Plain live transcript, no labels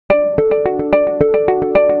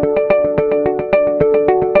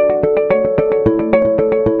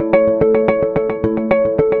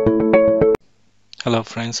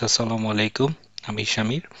Hello friends, Assalamu alaikum. আমি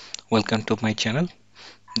শামির। Welcome to my channel.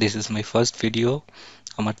 This is my first video.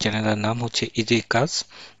 আমার চ্যানেলের নাম হচ্ছে ইজি কাজ।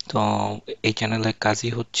 তো এই চ্যানেলের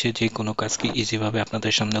কাজই হচ্ছে যে কোনো কাজকে ইজি ভাবে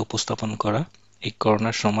আপনাদের সামনে উপস্থাপন করা। এই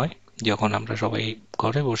করোনার সময় যখন আমরা সবাই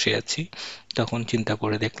ঘরে বসে আছি, তখন চিন্তা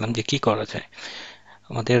করে দেখলাম যে কি করা যায়।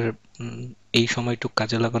 আমাদের এই সময়টুকু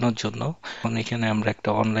কাজে লাগানোর জন্য এখন এখানে আমরা একটা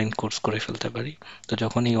অনলাইন কোর্স করে ফেলতে পারি। তো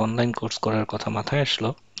যখন এই অনলাইন কোর্স করার কথা মাথায় আসলো,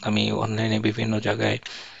 আমি অনলাইনে বিভিন্ন জায়গায়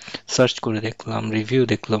সার্চ করে দেখলাম, রিভিউ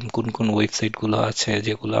দেখলাম কোন কোন ওয়েবসাইট গুলো আছে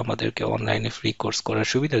যেগুলো আমাদেরকে অনলাইনে ফ্রি কোর্স করার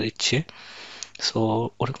সুবিধা দিচ্ছে। সো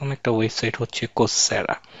ওরকম একটা ওয়েবসাইট হচ্ছে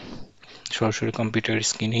কোর্সেরা। সরাসরি কম্পিউটার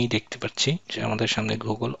স্ক্রিনেই দেখতে পাচ্ছি যে আমাদের সামনে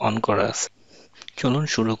গুগল অন করা আছে। চলুন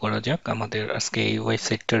শুরু করা যাক আমাদের আজকে এই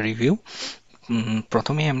ওয়েবসাইটটার রিভিউ।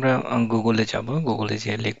 প্রথমে আমরা গুগলে যাব, গুগলে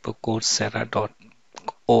যেয়ে লিখব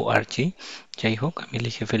coursera.org। যাই হোক, আমি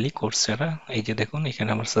লিখে ফেলি কোর্সেরা। এই যে দেখুন, এখানে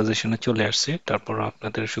আমার সাজেশনে চলে আসছে। তারপর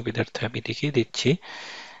আপনাদের সুবিধার্থে আমি দেখিয়ে দিচ্ছি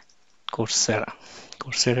কোর্সেরা।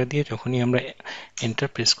 কোর্সেরা দিয়ে যখনই আমরা এন্টার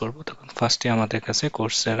প্রেস করব, তখন ফার্স্টে আমাদের কাছে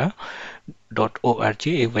coursera.org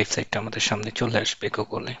এই ওয়েবসাইটটা আমাদের সামনে চলে আসবে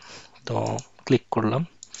গুগলে। তো ক্লিক করলাম।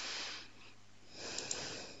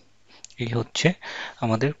 এই হচ্ছে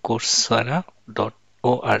আমাদের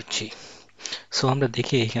coursera.org। সো আমরা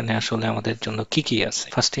দেখি এখানে আসলে আমাদের জন্য কি কি আছে।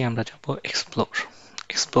 ফার্স্টে আমরা যাব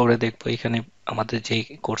এক্সপ্লোরে দেখবো এখানে আমাদের যে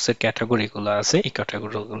কোর্সের ক্যাটাগরি গুলো আছে, এই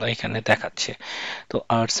ক্যাটাগরি গুলো এখানে দেখাচ্ছে। তো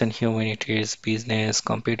arts and humanities, business,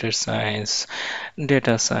 computer science,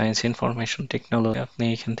 data science, information technology. আপনি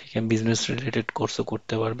এখান থেকে বিজনেস রিলেটেড কোর্সও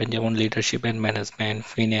করতে পারবেন, যেমন leadership and management,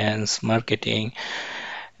 finance, marketing.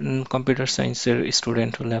 Computer সায়েন্সের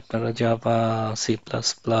স্টুডেন্ট হলে আপনারা Java, C plus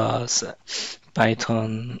plus, Python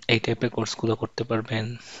এই টাইপের কোর্সগুলো করতে পারবেন।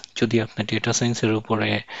 যদি আপনি ডেটা সায়েন্সের উপরে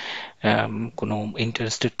কোনো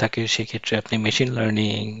ইন্টারেস্টেড থাকে, সেক্ষেত্রে আপনি মেশিন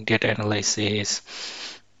লার্নিং, ডেটা অ্যানালাইসিস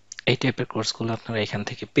এই টাইপের কোর্সগুলো আপনারা এখান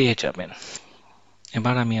থেকে পেয়ে যাবেন।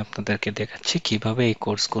 এবার আমি আপনাদেরকে দেখাচ্ছি কিভাবে এই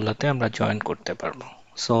কোর্সগুলোতে আমরা জয়েন করতে পারবো।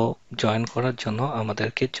 সো জয়েন করার জন্য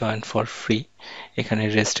আমাদেরকে জয়েন ফর ফ্রি এখানে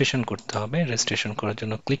রেজিস্ট্রেশন করতে হবে। রেজিস্ট্রেশন করার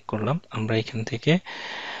জন্য ক্লিক করলাম। আমরা এখান থেকে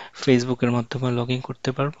ফেসবুকের মাধ্যমে লগ ইন করতে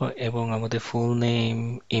পারবো এবং আমাদের ফুল নেম,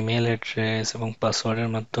 ইমেল অ্যাড্রেস এবং পাসওয়ার্ডের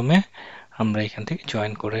মাধ্যমে আমরা এখান থেকে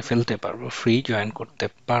জয়েন করে ফেলতে পারবো, ফ্রি জয়েন করতে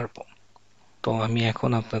পারবো। তো আমি এখন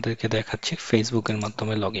আপনাদেরকে দেখাচ্ছি ফেসবুকের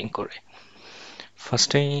মাধ্যমে লগ ইন করে।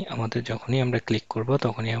 ফার্স্টেই আমাদের যখনই আমরা ক্লিক করব,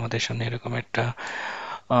 তখনই আমাদের সামনে এরকম একটা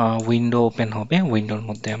উইন্ডো ওপেন হবে। উইন্ডোর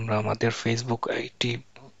মধ্যে আমরা আমাদের ফেসবুক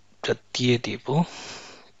আইডিটা দিয়ে দিব।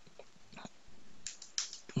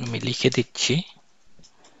 আমি লিখে দিচ্ছি।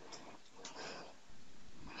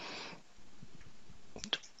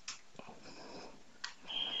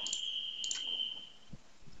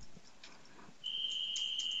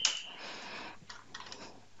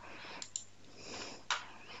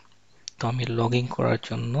 তো আমি লগ ইন করার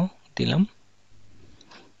জন্য দিলাম।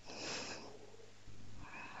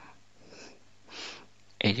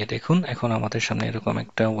 এই যে দেখুন, এখন আমাদের সামনে এরকম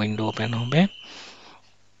একটা উইন্ডো ওপেন হবে।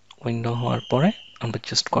 উইন্ডো হওয়ার পরে আমরা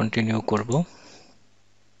জাস্ট কন্টিনিউ করব।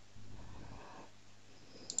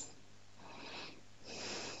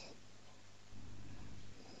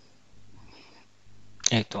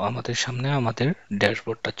 এই তো আমাদের সামনে আমাদের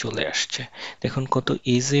ড্যাশবোর্ডটা চলে আসছে। দেখুন কত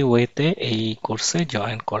ইজি ওয়েতে এই কোর্সে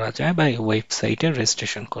জয়েন করা যায় বা এই ওয়েবসাইটে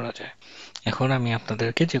রেজিস্ট্রেশন করা যায়। এখন আমি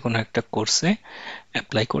আপনাদেরকে যে কোনো একটা কোর্সে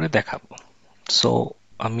অ্যাপ্লাই করে দেখাবো। সো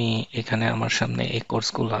আমি এখানে আমার সামনে এই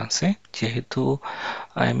কোর্সগুলো আছে। যেহেতু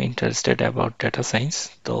I am interested about data science,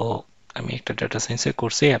 তো আমি একটা ডেটা সায়েন্সের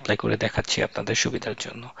কোর্সে অ্যাপ্লাই করে দেখাচ্ছি আপনাদের সুবিধার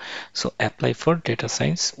জন্য। So apply for data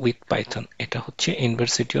science with Python, এটা হচ্ছে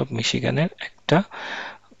ইউনিভার্সিটি অফ মিশিগানের একটা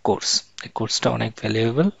কোর্স। এই কোর্সটা অনেক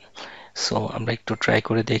ভ্যালুয়েবল। সো আমরা একটু ট্রাই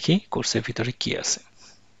করে দেখি কোর্সের ভিতরে কি আছে।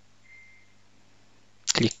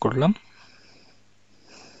 ক্লিক করলাম।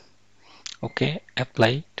 ওকে,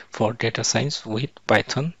 applied for data science with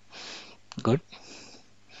Python, good.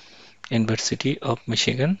 University of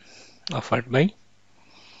Michigan, offered by.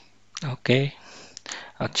 ওকে,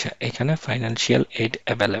 আচ্ছা, এখানে ফাইন্যান্সিয়াল এইড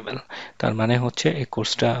অ্যাভেলেবেল। তার মানে হচ্ছে এই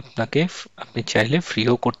কোর্সটা আপনি চাইলে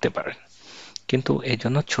ফ্রিও করতে পারেন, কিন্তু এই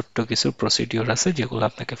জন্য ছোট্ট কিছু প্রসিডিওর আছে যেগুলো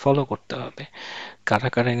আপনাকে ফলো করতে হবে। কারা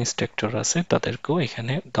কারা ইনস্ট্রাক্টর আছে তাদেরকেও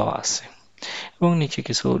এখানে দেওয়া আছে এবং নিচে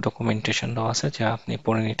কিছু ডকুমেন্টেশন দেওয়া আছে যা আপনি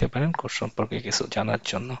পড়ে নিতে পারেন কোর্স সম্পর্কে কিছু জানার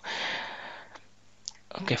জন্য।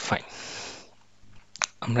 ওকে, ফাইন।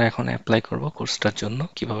 আমরা এখন অ্যাপ্লাই করব কোর্সটার জন্য,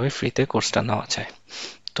 কিভাবে ফ্রিতে কোর্সটা নেওয়া যায়।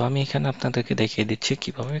 তো আমি এখানে আপনাদেরকে দেখিয়ে দিচ্ছি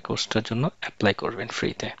কিভাবে কোর্সটার জন্য অ্যাপ্লাই করবেন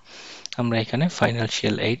ফ্রিতে। আমরা এখানে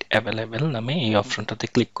ফাইন্যান্সিয়াল এইড অ্যাভেলেবেল নামে এই অপশনটাতে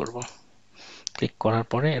ক্লিক করব। ক্লিক করার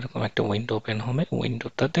পরে এরকম একটা উইন্ডো ওপেন হবে,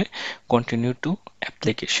 উইন্ডোটাতে কন্টিনিউ টু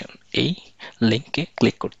অ্যাপ্লিকেশন এই লিঙ্কে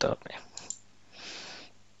ক্লিক করতে হবে।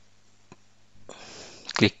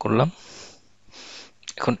 ক্লিক করলাম।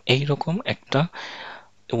 এখন এইরকম একটা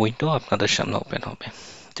উইন্ডো আপনাদের সামনে ওপেন হবে।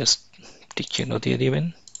 জাস্ট টিক চিহ্ন দিয়ে দিবেন।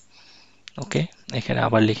 ওকে, এখানে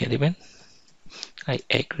আবার লিখে দিবেন আই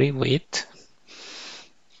এগ্রি উইথ,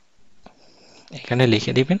 এখানে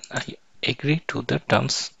লিখে দিবেন I agree to the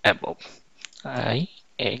terms above, I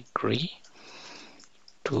agree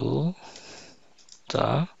to the,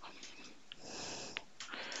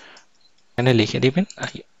 এখানে লিখে দিবেন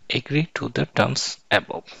I agree to the terms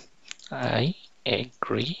above, I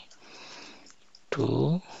agree to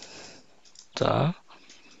the,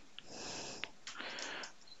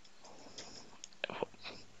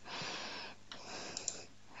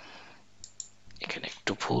 এখানে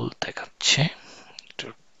একটু ভুল দেখাচ্ছে, একটু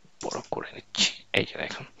বড় করে নিচ্ছি, এই যে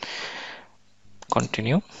দেখুন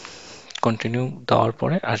কন্টিনিউ। কন্টিনিউ দেওয়ার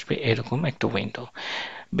পরে আসবে এরকম একটা উইন্ডো।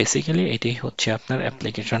 বেসিক্যালি এটাই হচ্ছে আপনার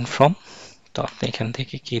অ্যাপ্লিকেশন ফর্ম। তো আপনি এখান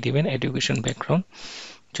থেকে কি দিবেন, এডুকেশন ব্যাকগ্রাউন্ড,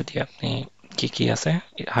 যদি আপনি কি কি আছে,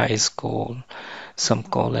 high school, some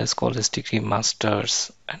college, college degree, masters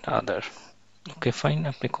and other. Okay fine,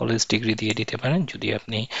 আপনি কলেজ ডিগ্রি দিয়ে দিতে পারেন যদি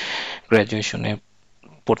আপনি গ্র্যাজুয়েশনে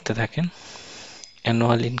পড়তে থাকেন।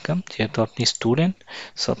 অ্যানুয়াল ইনকাম, যেহেতু আপনি স্টুডেন্ট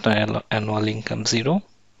সো আপনার annual income 0।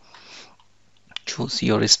 Choose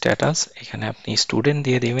your status, এখানে আপনি স্টুডেন্ট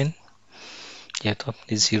দিয়ে দিবেন, যেহেতু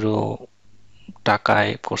আপনি 0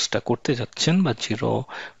 টাকায় কোর্সটা করতে যাচ্ছেন বা 0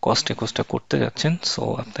 কস্টে কোর্সটা করতে যাচ্ছেন, সো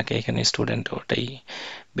আপনাকে এখানে স্টুডেন্ট ওটাই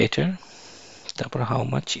বেটার। তারপর how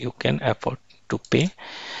much you can afford to pay,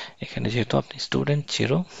 এখানে যেহেতু আপনি স্টুডেন্ট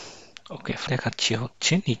 0। ওকে, দেখাচ্ছি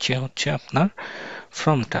হচ্ছে নিচে হচ্ছে আপনার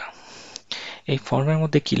ফর্মটা। এই ফর্মের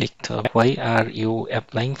মধ্যে কি লিখতে হবে, why are you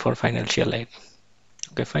applying for financial aid.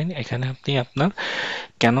 Okay fine, এখানে আপনি আপনার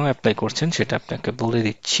কেন অ্যাপ্লাই করছেন সেটা আপনাকে বলে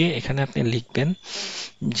দিচ্ছি। এখানে আপনি লিখবেন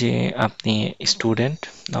যে আপনি স্টুডেন্ট,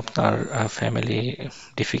 আপনার ফ্যামিলি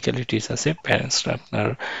ডিফিকাল্টিস আছে, প্যারেন্টসরা আপনার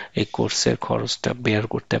এই কোর্সের খরচটা বেয়ার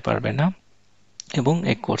করতে পারবে না, এবং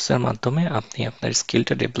এই কোর্সের মাধ্যমে আপনি আপনার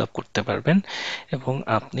স্কিলটা ডেভেলপ করতে পারবেন এবং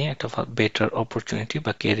আপনি একটা বেটার অপরচুনিটি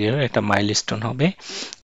বা ক্যারিয়ারের একটা মাইলস্টোন হবে,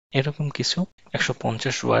 এরকম কিছু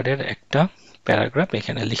 150 ওয়ার্ডের একটা প্যারাগ্রাফ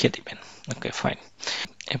এখানে লিখে দিবেন। ওকে ফাইন,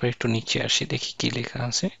 এবার একটু নিচে আসি, দেখি কি লেখা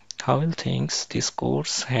আছে। How will things this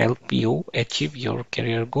course help you achieve your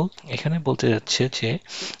career goal? এখানে বলতে যাচ্ছে যে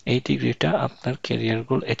এই ডিগ্রিটা আপনার ক্যারিয়ার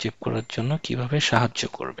গোল অ্যাচিভ করার জন্য কিভাবে সাহায্য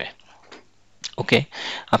করবে। ওকে,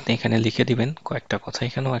 আপনি এখানে লিখে দিবেন কয়েকটা কথা,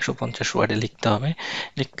 এখানেও 150 ওয়ার্ডে লিখতে হবে।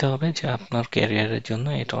 লিখতে হবে যে আপনার ক্যারিয়ারের জন্য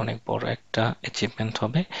এটা অনেক বড় একটা অ্যাচিভমেন্ট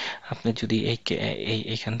হবে, আপনি যদি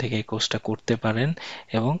এইখান থেকে এই কোর্সটা করতে পারেন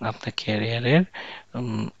এবং আপনার ক্যারিয়ারের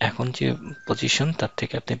এখন যে পজিশন তার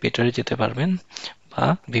থেকে আপনি বেটারে যেতে পারবেন, বা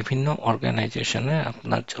বিভিন্ন অর্গানাইজেশনে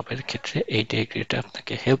আপনার জবের ক্ষেত্রে এই ডিগ্রিটা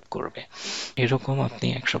আপনাকে হেল্প করবে। এরকম আপনি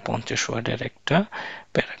 150 ওয়ার্ডের একটা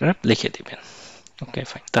প্যারাগ্রাফ লিখে দিবেন। ওকে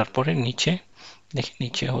ফাইন, তারপরে নিচে দেখি,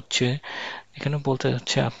 নিচে হচ্ছে এখানে বলতে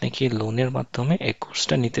যাচ্ছে আপনি কি লোনের মাধ্যমে এই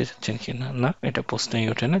কোর্সটা নিতে যাচ্ছেন কিনা। না, এটা প্রশ্নই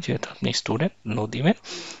ওঠে না, যেহেতু আপনি স্টুডেন্ট, নো দিবেন।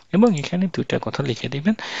 এবং এখানে দুইটা কথা লিখে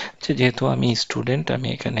দিবেন যে যেহেতু আমি স্টুডেন্ট, আমি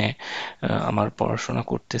এখানে আমার পড়াশোনা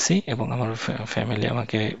করতেছি এবং আমার ফ্যামিলি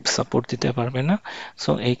আমাকে সাপোর্ট দিতে পারবে না,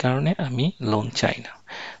 সো এই কারণে আমি লোন চাই না।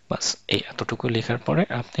 বাস এই এতটুকু লেখার পরে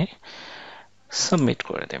আপনি সাবমিট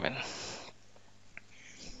করে দেবেন।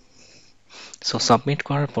 সো সাবমিট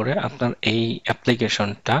করার পরে আপনার এই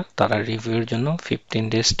অ্যাপ্লিকেশনটা তারা রিভিউর জন্য 15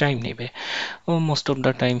 ডেজ টাইম নেবে, ও মোস্ট অফ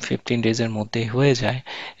দ্য টাইম 15 ডেজের মধ্যেই হয়ে যায়,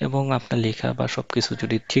 এবং আপনার লেখা বা সব কিছু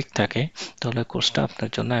যদি ঠিক থাকে তাহলে কোর্সটা আপনার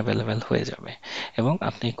জন্য অ্যাভেলেবেল হয়ে যাবে এবং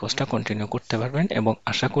আপনি কোর্সটা কন্টিনিউ করতে পারবেন, এবং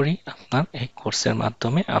আশা করি আপনার এই কোর্সের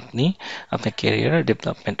মাধ্যমে আপনি আপনার ক্যারিয়ারের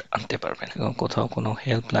ডেভেলপমেন্ট আনতে পারবেন। এবং কোথাও কোনো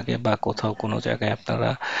হেল্প লাগে বা কোথাও কোনো জায়গায় আপনারা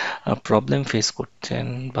প্রবলেম ফেস করছেন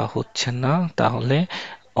বা হচ্ছেন না, তাহলে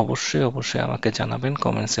অবশ্যই অবশ্যই আমাকে জানাবেন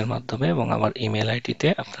কমেন্টসের মাধ্যমে, এবং আমার ইমেল আইডিতে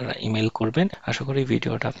আপনারা ইমেল করবেন। আশা করি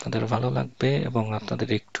ভিডিওটা আপনাদের ভালো লাগবে এবং আপনাদের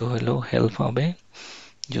একটু হলেও হেল্প হবে।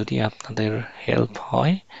 যদি আপনাদের হেল্প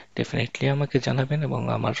হয় ডেফিনেটলি আমাকে জানাবেন এবং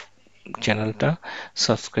আমার চ্যানেলটা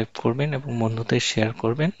সাবস্ক্রাইব করবেন এবং বন্ধুদের শেয়ার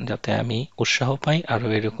করবেন, যাতে আমি উৎসাহ পাই আরও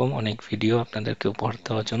এরকম অনেক ভিডিও আপনাদেরকে উপহার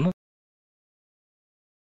দেওয়ার জন্য।